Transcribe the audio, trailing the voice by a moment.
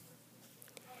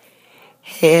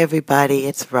Hey everybody,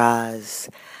 it's Roz.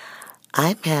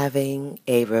 I'm having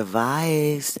a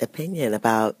revised opinion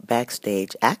about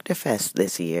Backstage Actorfest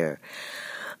this year.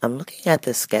 I'm looking at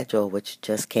the schedule which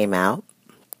just came out,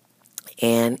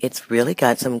 and it's really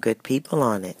got some good people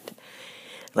on it.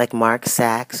 Like Mark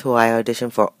Sachs, who I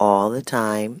audition for all the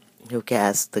time, who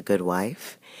cast The Good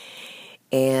Wife.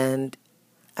 And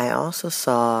I also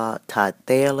saw Todd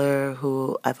Thaler,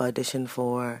 who I've auditioned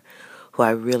for, who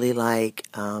I really like.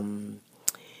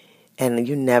 And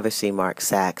you never see Mark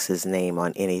Sachs' name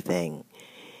on anything.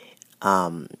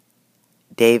 Um,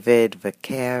 David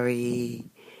Vicari,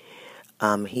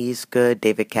 he's good.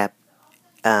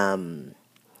 Um,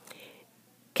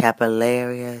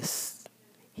 Capillarius,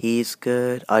 he's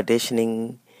good.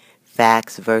 Auditioning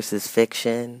Facts versus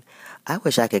Fiction. I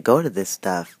wish I could go to this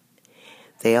stuff.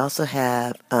 They also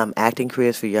have acting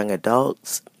careers for young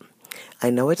adults. I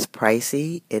know it's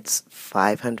pricey. It's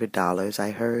 $500,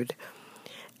 I heard.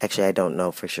 Actually, I don't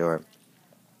know for sure.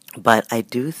 But I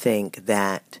do think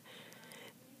that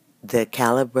the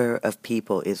caliber of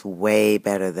people is way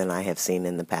better than I have seen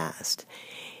in the past.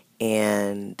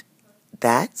 And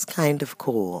that's kind of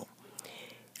cool.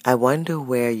 I wonder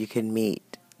where you can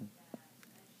meet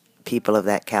people of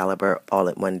that caliber all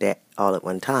at one day, all at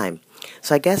one time.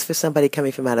 So I guess for somebody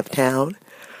coming from out of town,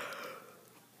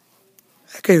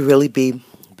 it could really be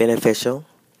beneficial.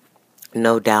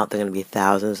 No doubt there are going to be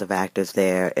thousands of actors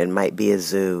there. It might be a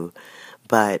zoo,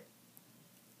 but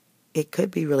it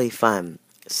could be really fun.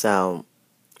 So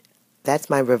that's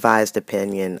my revised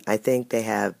opinion. I think they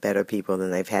have better people than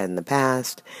they've had in the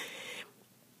past.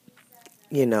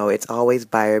 You know, it's always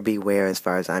buyer beware as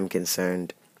far as I'm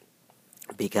concerned,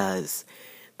 because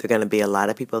there are going to be a lot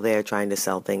of people there trying to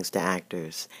sell things to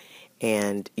actors.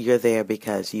 And you're there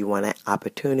because you want an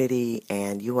opportunity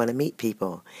and you want to meet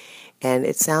people. And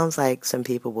it sounds like some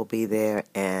people will be there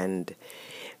and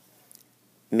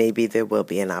maybe there will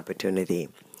be an opportunity.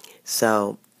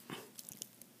 So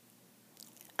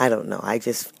I don't know. I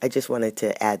just wanted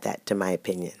to add that to my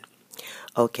opinion.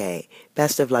 Okay,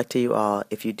 best of luck to you all.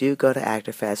 If you do go to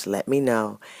Actorfest, let me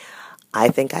know. I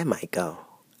think I might go.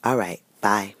 All right,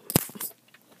 bye.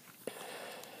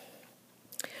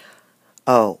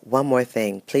 Oh, one more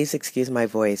thing. Please excuse my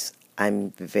voice.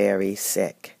 I'm very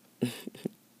sick.